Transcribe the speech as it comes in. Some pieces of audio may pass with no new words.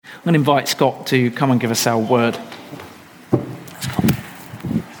I'm going to invite Scott to come and give us our word.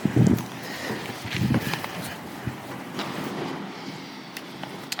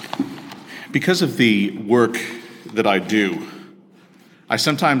 Because of the work that I do, I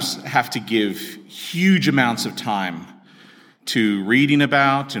sometimes have to give huge amounts of time to reading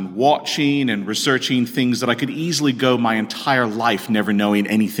about and watching and researching things that I could easily go my entire life never knowing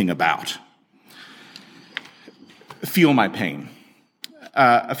anything about. Feel my pain.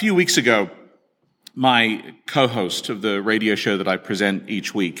 A few weeks ago, my co-host of the radio show that I present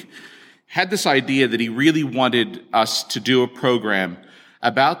each week had this idea that he really wanted us to do a program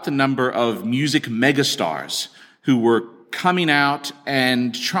about the number of music megastars who were coming out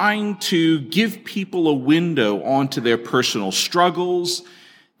and trying to give people a window onto their personal struggles,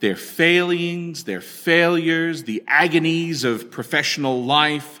 their failings, their failures, the agonies of professional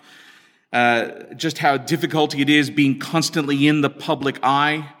life, just how difficult it is being constantly in the public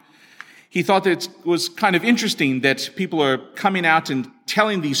eye. He thought that it was kind of interesting that people are coming out and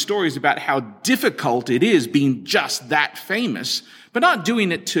telling these stories about how difficult it is being just that famous, but not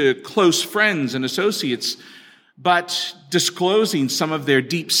doing it to close friends and associates, but disclosing some of their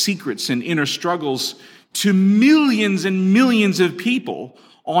deep secrets and inner struggles to millions and millions of people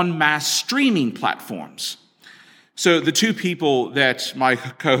on mass streaming platforms. So the two people that my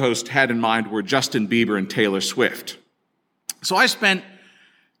co-host had in mind were Justin Bieber and Taylor Swift. So I spent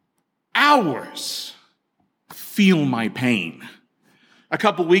hours, feel my pain, a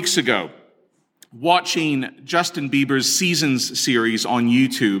couple weeks ago, watching Justin Bieber's Seasons series on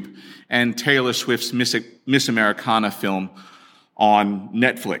YouTube and Taylor Swift's Miss Americana film on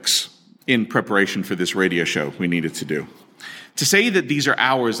Netflix in preparation for this radio show we needed to do. To say that these are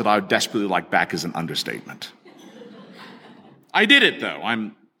hours that I would desperately like back is an understatement. I did it, though.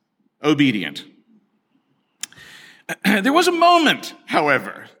 I'm obedient. There was a moment,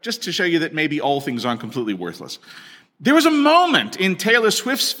 however, just to show you that maybe all things aren't completely worthless. There was a moment in Taylor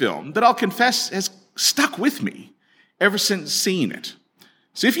Swift's film that I'll confess has stuck with me ever since seeing it.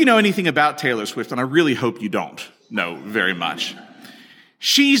 So if you know anything about Taylor Swift, and I really hope you don't know very much,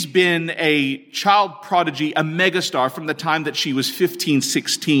 she's been a child prodigy, a megastar from the time that she was 15,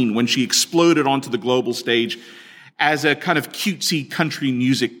 16, when she exploded onto the global stage as a kind of cutesy country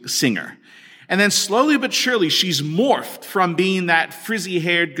music singer. And then slowly but surely, she's morphed from being that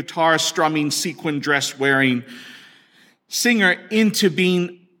frizzy-haired, guitar-strumming, sequin dress-wearing singer into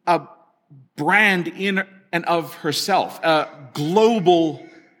being a brand in and of herself, a global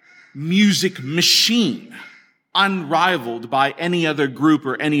music machine, unrivaled by any other group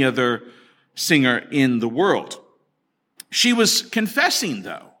or any other singer in the world. She was confessing,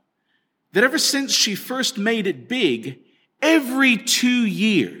 though, that ever since she first made it big, every 2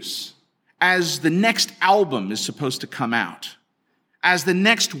 years, as the next album is supposed to come out, as the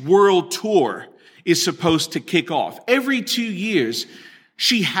next world tour is supposed to kick off, every 2 years,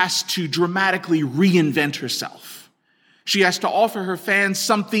 she has to dramatically reinvent herself. She has to offer her fans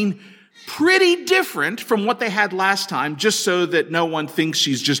something pretty different from what they had last time, just so that no one thinks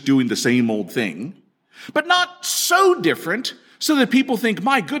she's just doing the same old thing, but not so different so that people think,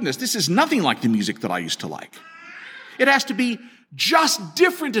 my goodness, this is nothing like the music that I used to like. It has to be just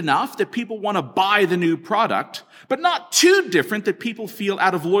different enough that people want to buy the new product, but not too different that people feel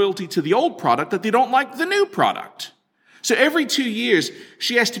out of loyalty to the old product that they don't like the new product. So every 2 years,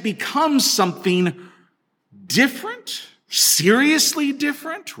 she has to become something different, seriously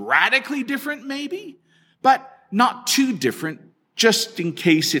different, radically different maybe, but not too different, just in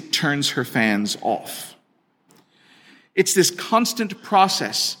case it turns her fans off. It's this constant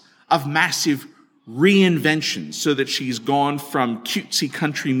process of massive reinvention so that she's gone from cutesy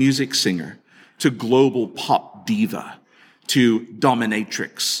country music singer to global pop diva, to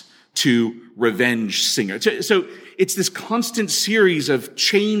dominatrix, to revenge singer. So it's this constant series of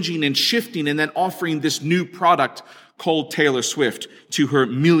changing and shifting and then offering this new product called Taylor Swift to her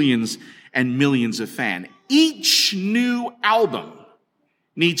millions and millions of fans. Each new album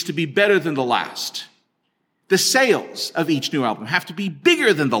needs to be better than the last. The sales of each new album have to be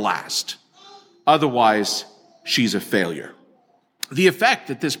bigger than the last. Otherwise, she's a failure. The effect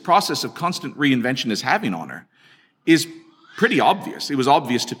that this process of constant reinvention is having on her is pretty obvious. It was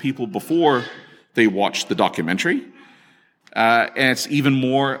obvious to people before they watched the documentary, and it's even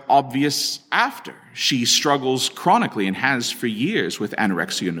more obvious after. She struggles chronically and has for years with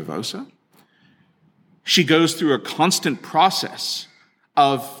anorexia nervosa. She goes through a constant process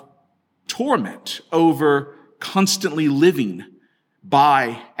of torment over constantly living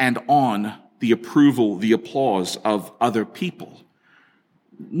by and on the approval, the applause of other people.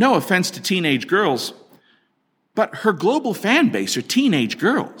 No offense to teenage girls, But her global fan base are teenage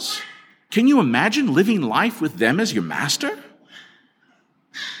girls. Can you imagine living life with them as your master?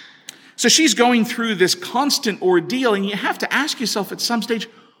 So she's going through this constant ordeal, and you have to ask yourself at some stage,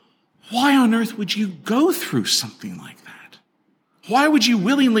 why on earth would you go through something like that? Why would you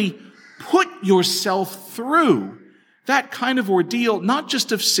willingly put yourself through that kind of ordeal, not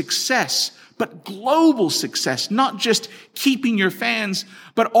just of success, but global success, not just keeping your fans,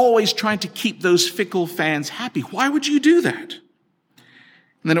 but always trying to keep those fickle fans happy? Why would you do that?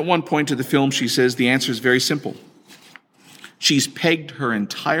 And then at one point of the film, she says the answer is very simple. She's pegged her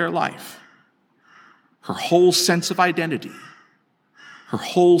entire life, her whole sense of identity, her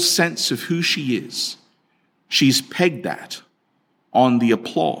whole sense of who she is. She's pegged that on the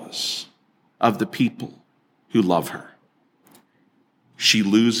applause of the people who love her. She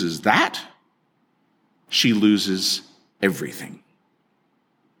loses that, she loses everything.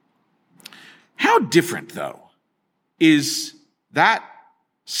 How different, though, is that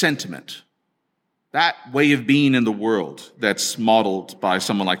sentiment, that way of being in the world that's modeled by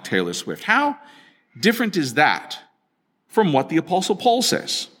someone like Taylor Swift? How different is that from what the Apostle Paul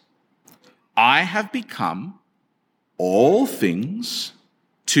says? I have become all things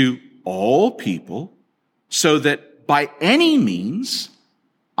to all people so that by any means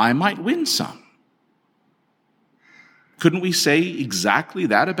I might win some. Couldn't we say exactly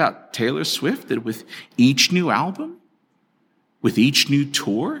that about Taylor Swift, that with each new album, with each new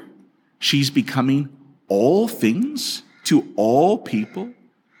tour, she's becoming all things to all people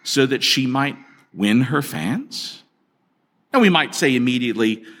so that she might win her fans? And we might say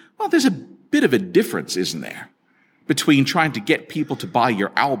immediately, well, there's a bit of a difference, isn't there, between trying to get people to buy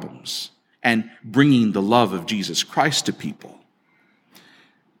your albums and bringing the love of Jesus Christ to people.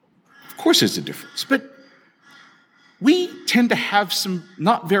 Of course there's a difference, but we tend to have some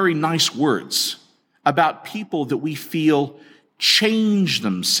not very nice words about people that we feel change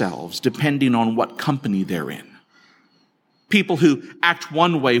themselves depending on what company they're in. People who act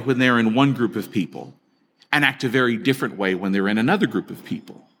one way when they're in one group of people and act a very different way when they're in another group of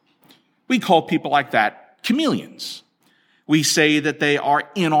people. We call people like that chameleons. We say that they are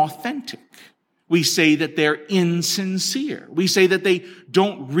inauthentic. We say that they're insincere. We say that they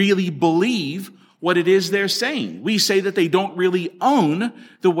don't really believe what it is they're saying. We say that they don't really own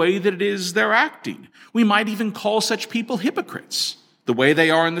the way that it is they're acting. We might even call such people hypocrites. The way they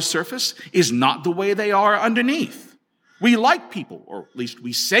are on the surface is not the way they are underneath. We like people, or at least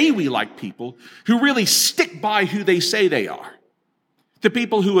we say we like people, who really stick by who they say they are. The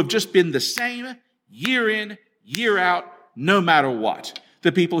people who have just been the same year in, year out, no matter what.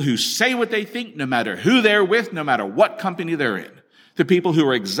 The people who say what they think, no matter who they're with, no matter what company they're in. The people who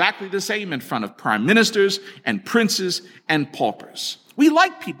are exactly the same in front of prime ministers and princes and paupers. We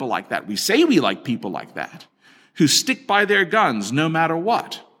like people like that. We say we like people like that, who stick by their guns no matter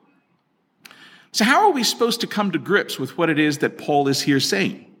what. So how are we supposed to come to grips with what it is that Paul is here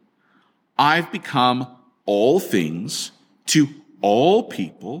saying? I've become all things to all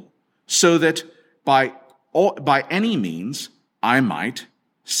people so that by any means I might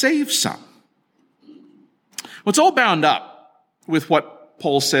save some. Well, it's all bound up with what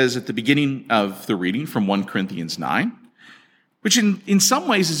Paul says at the beginning of the reading from 1 Corinthians 9, which in some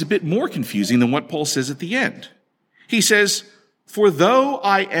ways is a bit more confusing than what Paul says at the end. He says, for though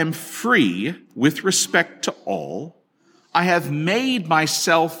I am free with respect to all, I have made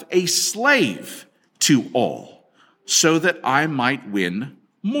myself a slave to all, so that I might win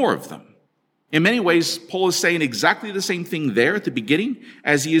more of them. In many ways, Paul is saying exactly the same thing there at the beginning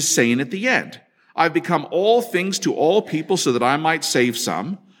as he is saying at the end. I've become all things to all people so that I might save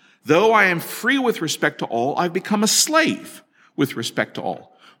some. Though I am free with respect to all, I've become a slave with respect to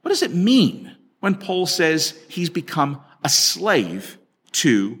all. What does it mean when Paul says he's become a slave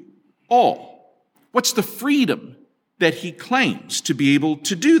to all? What's the freedom that he claims to be able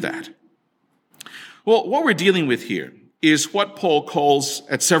to do that? Well, what we're dealing with here is what Paul calls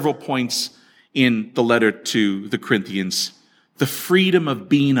at several points in the letter to the Corinthians, the freedom of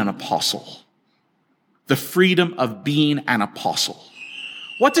being an apostle. The freedom of being an apostle.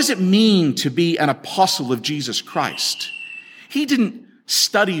 What does it mean to be an apostle of Jesus Christ? He didn't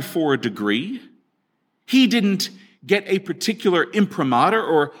study for a degree. He didn't get a particular imprimatur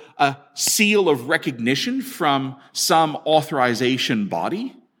or a seal of recognition from some authorization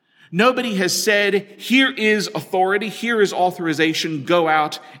body. Nobody has said, here is authority, here is authorization, go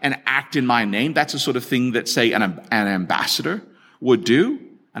out and act in my name. That's the sort of thing that, say, an ambassador would do.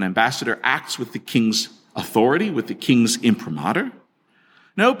 An ambassador acts with the king's authority, with the king's imprimatur.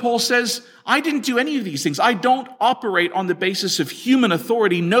 No, Paul says, I didn't do any of these things. I don't operate on the basis of human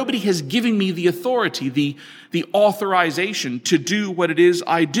authority. Nobody has given me the authority, the authorization to do what it is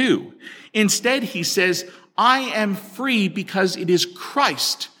I do. Instead, he says, I am free because it is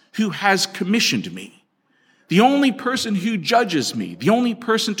Christ who has commissioned me. The only person who judges me, the only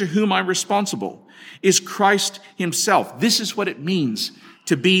person to whom I'm responsible, is Christ himself. This is what it means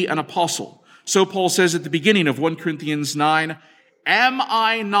to be an apostle. So Paul says at the beginning of 1 Corinthians 9, am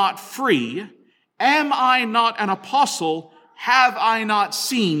I not free? Am I not an apostle? Have I not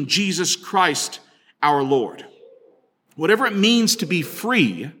seen Jesus Christ our Lord? Whatever it means to be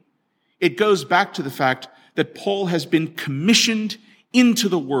free, it goes back to the fact that Paul has been commissioned into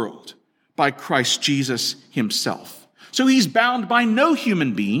the world by Christ Jesus himself. So he's bound by no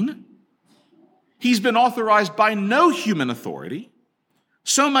human being. He's been authorized by no human authority.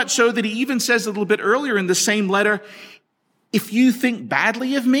 So much so that he even says a little bit earlier in the same letter, if you think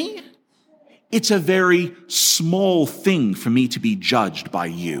badly of me, it's a very small thing for me to be judged by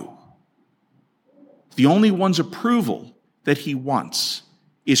you. The only one's approval that he wants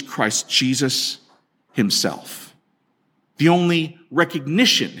is Christ Jesus himself. The only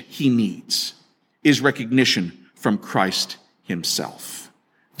recognition he needs is recognition from Christ himself.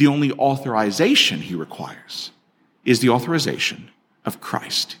 The only authorization he requires is the authorization of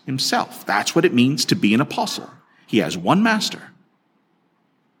Christ himself. That's what it means to be an apostle. He has one master.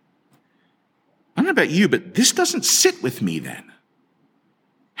 I don't know about you, but this doesn't sit with me then.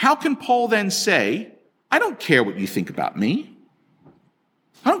 How can Paul then say, I don't care what you think about me.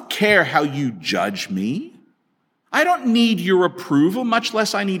 I don't care how you judge me. I don't need your approval, much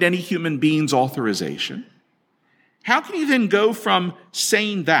less I need any human being's authorization. How can you then go from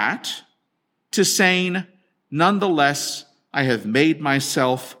saying that to saying, nonetheless, I have made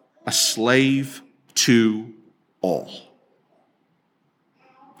myself a slave to all?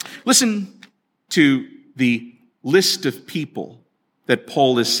 Listen to the list of people that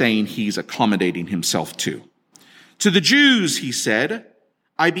Paul is saying he's accommodating himself to. To the Jews, he said,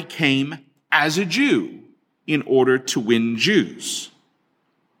 I became as a Jew in order to win Jews.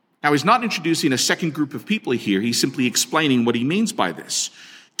 Now, he's not introducing a second group of people here. He's simply explaining what he means by this.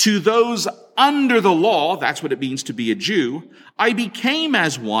 To those under the law, that's what it means to be a Jew, I became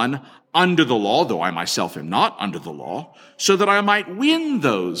as one under the law, though I myself am not under the law, so that I might win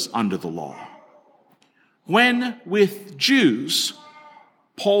those under the law. When with Jews,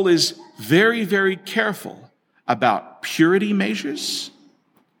 Paul is very, very careful about purity measures,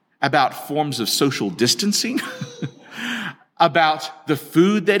 about forms of social distancing, about the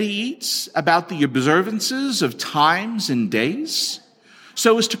food that he eats, about the observances of times and days,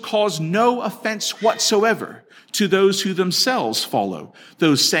 so as to cause no offense whatsoever to those who themselves follow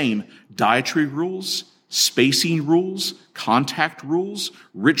those same dietary rules, spacing rules, contact rules,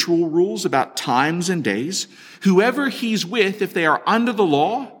 ritual rules about times and days. Whoever he's with, if they are under the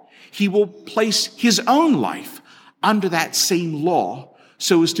law, he will place his own life under that same law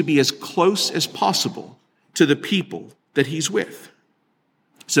so as to be as close as possible to the people that he's with.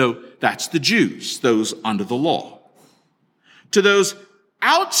 So that's the Jews, those under the law. To those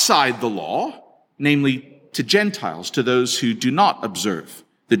outside the law, namely to Gentiles, to those who do not observe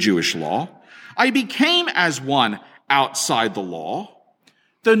the Jewish law, I became as one outside the law.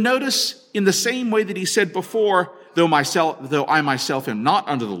 Though notice, in the same way that he said before, though I myself am not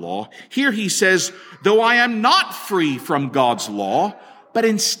under the law, here he says, though I am not free from God's law, but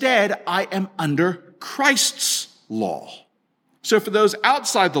instead I am under Christ's law. So for those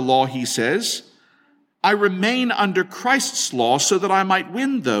outside the law, he says, I remain under Christ's law so that I might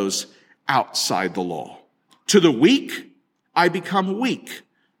win those outside the law. To the weak, I become weak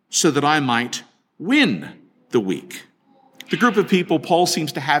so that I might win the weak. The group of people Paul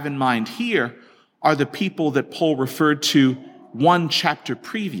seems to have in mind here are the people that Paul referred to one chapter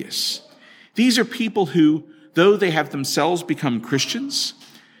previous. These are people who, though they have themselves become Christians,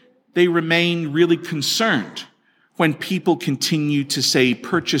 they remain really concerned when people continue to, say,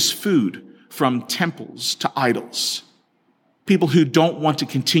 purchase food from temples to idols. People who don't want to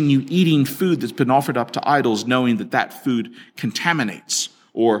continue eating food that's been offered up to idols, knowing that that food contaminates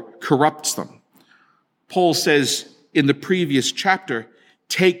or corrupts them. Paul says in the previous chapter,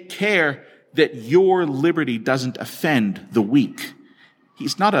 take care that your liberty doesn't offend the weak.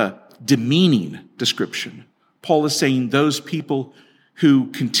 He's not a demeaning description. Paul is saying those people who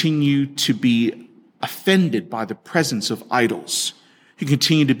continue to be offended by the presence of idols, who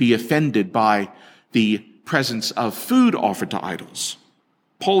continue to be offended by the presence of food offered to idols.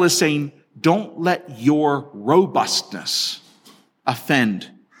 Paul is saying, don't let your robustness offend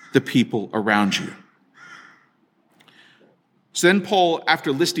the people around you. So then Paul,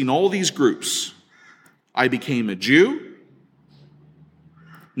 after listing all these groups, I became a Jew,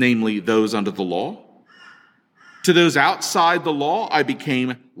 namely those under the law. To those outside the law, I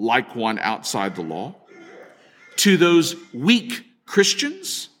became like one outside the law. To those weak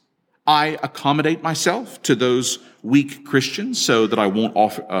Christians, I accommodate myself to those weak Christians so that I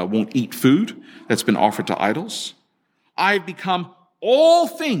won't eat food that's been offered to idols. I've become all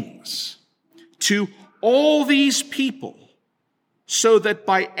things to all these people so that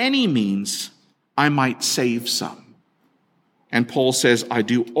by any means I might save some. And Paul says, I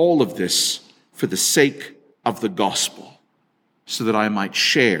do all of this for the sake of the gospel, so that I might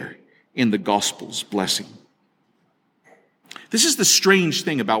share in the gospel's blessing. This is the strange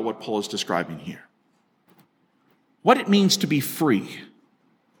thing about what Paul is describing here. What it means to be free.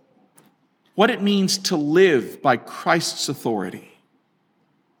 What it means to live by Christ's authority.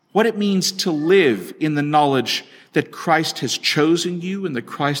 What it means to live in the knowledge that Christ has chosen you and that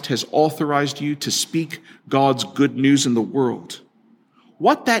Christ has authorized you to speak God's good news in the world.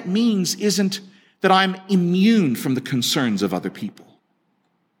 What that means isn't that I'm immune from the concerns of other people.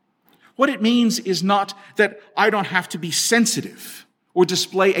 What it means is not that I don't have to be sensitive or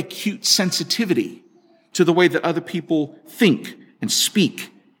display acute sensitivity to the way that other people think and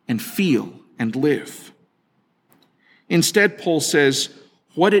speak and feel and live. Instead, Paul says,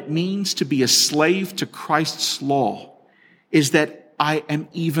 what it means to be a slave to Christ's law is that I am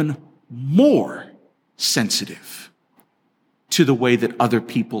even more sensitive to the way that other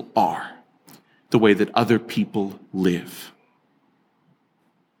people are, the way that other people live.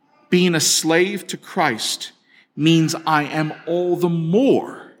 Being a slave to Christ means I am all the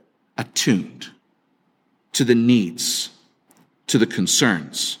more attuned to the needs, to the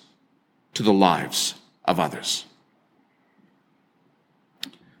concerns, to the lives of others.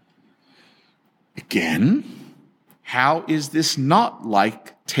 Again, how is this not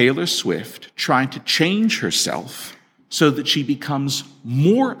like Taylor Swift trying to change herself so that she becomes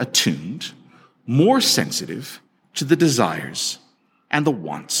more attuned, more sensitive to the desires and the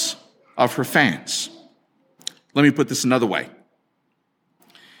wants of her fans? Let me put this another way.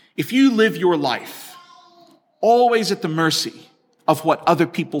 If you live your life always at the mercy of what other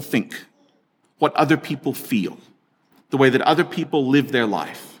people think, what other people feel, the way that other people live their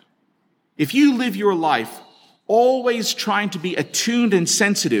life, if you live your life always trying to be attuned and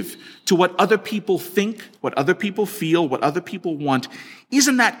sensitive to what other people think, what other people feel, what other people want,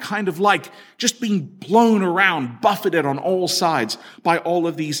 isn't that kind of like just being blown around, buffeted on all sides by all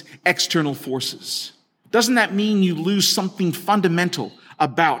of these external forces? Doesn't that mean you lose something fundamental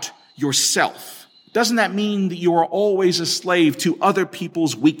about yourself? Doesn't that mean that you are always a slave to other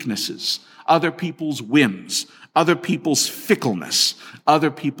people's weaknesses, other people's whims, other people's fickleness, other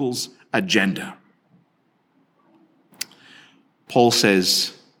people's agenda? Paul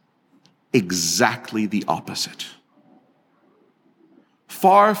says exactly the opposite.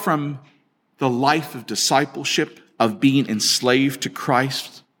 Far from the life of discipleship, of being enslaved to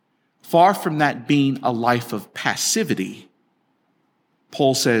Christ, far from that being a life of passivity,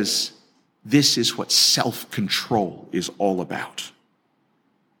 Paul says this is what self-control is all about.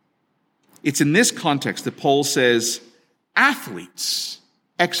 It's in this context that Paul says athletes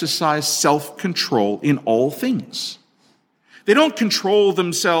exercise self-control in all things. They don't control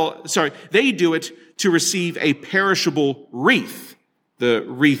themselves, they do it to receive a perishable wreath, the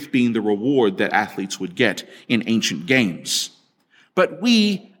wreath being the reward that athletes would get in ancient games. But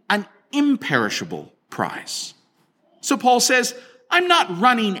we, an imperishable prize. So Paul says, I'm not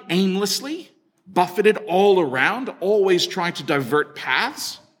running aimlessly, buffeted all around, always trying to divert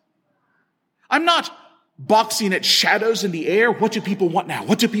paths. I'm not boxing at shadows in the air. What do people want now?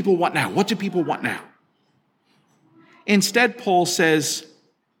 What do people want now? What do people want now? Instead, Paul says,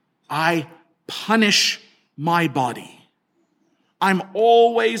 I punish my body. I'm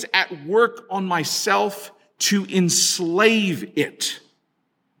always at work on myself to enslave it,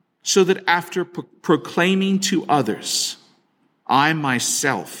 so that after proclaiming to others, I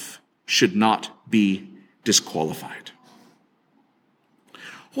myself should not be disqualified.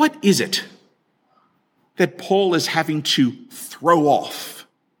 What is it that Paul is having to throw off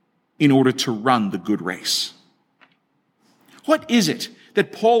in order to run the good race? What is it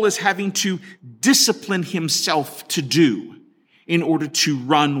that Paul is having to discipline himself to do in order to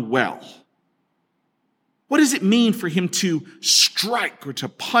run well? What does it mean for him to strike or to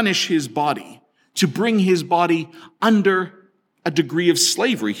punish his body, to bring his body under a degree of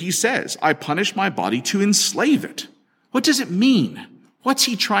slavery? He says, I punish my body to enslave it. What does it mean? What's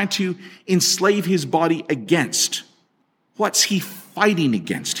he trying to enslave his body against? What's he fighting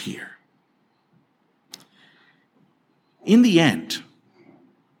against here? In the end,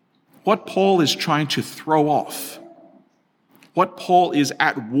 what Paul is trying to throw off, what Paul is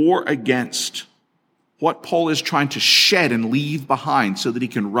at war against, what Paul is trying to shed and leave behind so that he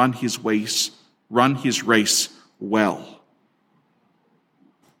can run his race well,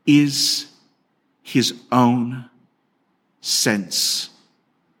 is his own sense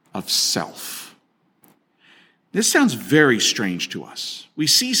of self. This sounds very strange to us. We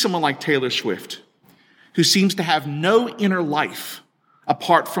see someone like Taylor Swift, who seems to have no inner life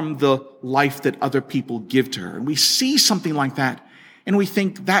apart from the life that other people give to her. And we see something like that, and we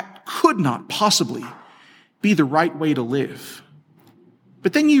think that could not possibly be the right way to live.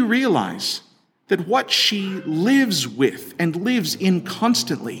 But then you realize that what she lives with and lives in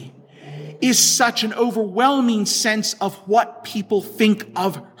constantly is such an overwhelming sense of what people think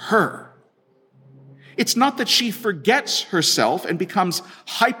of her. It's not that she forgets herself and becomes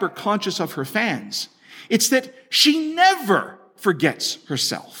hyper-conscious of her fans. It's that she never forgets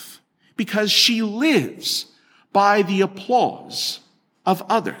herself because she lives by the applause of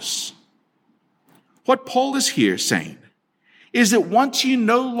others. What Paul is here saying is that once you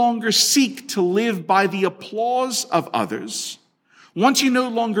no longer seek to live by the applause of others, once you no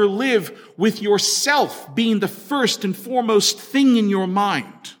longer live with yourself being the first and foremost thing in your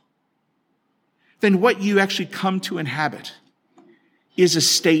mind, then what you actually come to inhabit is a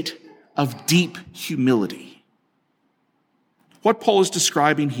state of deep humility. What Paul is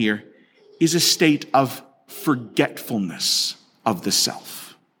describing here is a state of forgetfulness of the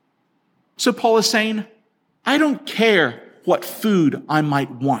self. So Paul is saying, I don't care what food I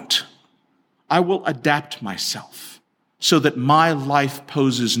might want. I will adapt myself so that my life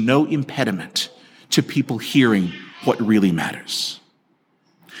poses no impediment to people hearing what really matters.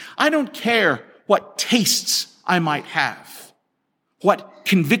 I don't care what tastes I might have, what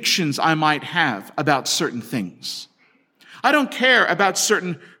convictions I might have about certain things. I don't care about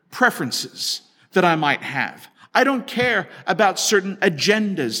certain preferences that I might have. I don't care about certain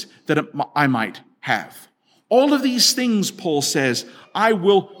agendas that I might have. All of these things, Paul says, I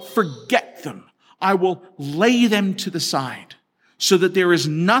will forget them. I will lay them to the side so that there is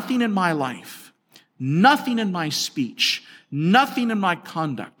nothing in my life, nothing in my speech, nothing in my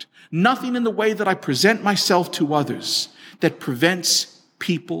conduct, nothing in the way that I present myself to others that prevents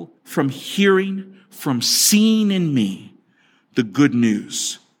people from hearing, from seeing in me the good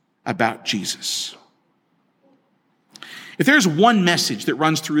news about Jesus. If there's one message that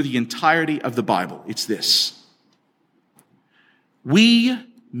runs through the entirety of the Bible, it's this. We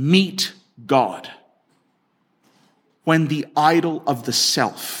meet God when the idol of the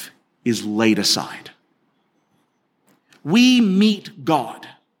self is laid aside. We meet God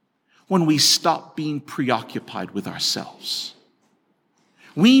when we stop being preoccupied with ourselves.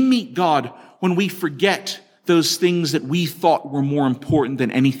 We meet God when we forget those things that we thought were more important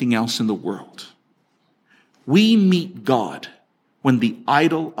than anything else in the world. We meet God when the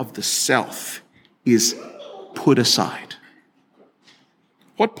idol of the self is put aside.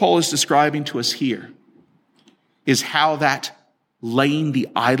 What Paul is describing to us here is how that laying the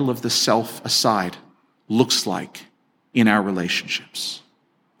idol of the self aside looks like in our relationships.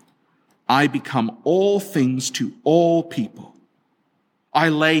 I become all things to all people. I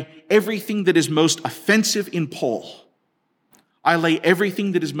lay everything that is most offensive in Paul. I lay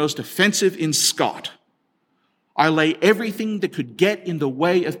everything that is most offensive in Scott. I lay everything that could get in the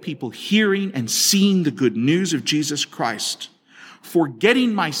way of people hearing and seeing the good news of Jesus Christ.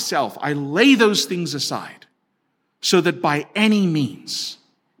 Forgetting myself, I lay those things aside so that by any means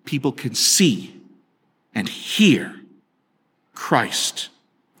people can see and hear Christ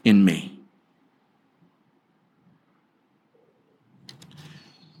in me.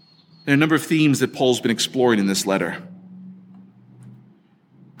 There are a number of themes that Paul's been exploring in this letter.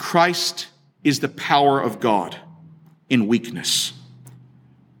 Christ is the power of God in weakness.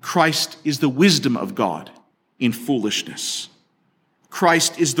 Christ is the wisdom of God in foolishness.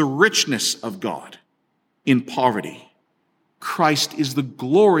 Christ is the richness of God in poverty. Christ is the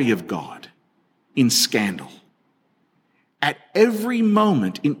glory of God in scandal. At every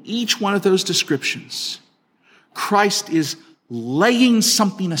moment in each one of those descriptions, Christ is laying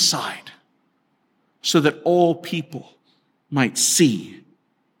something aside so that all people might see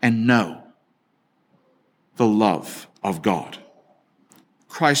and know the love of God.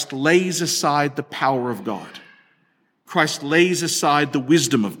 Christ lays aside the power of God. Christ lays aside the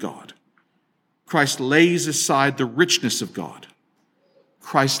wisdom of God. Christ lays aside the richness of God.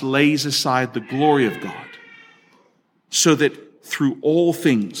 Christ lays aside the glory of God so that through all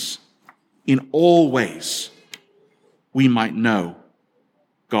things, in all ways, we might know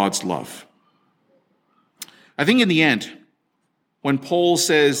God's love. I think in the end, when Paul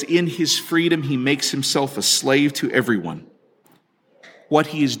says in his freedom he makes himself a slave to everyone, what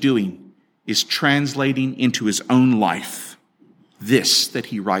he is doing is translating into his own life this that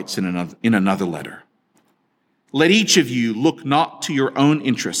he writes in another letter. Let each of you look not to your own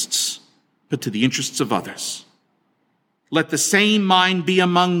interests, but to the interests of others. Let the same mind be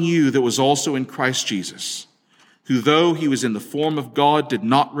among you that was also in Christ Jesus, who though he was in the form of God, did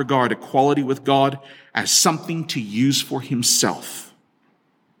not regard equality with God as something to use for himself,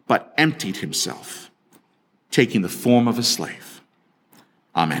 but emptied himself, taking the form of a slave.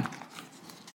 Amen.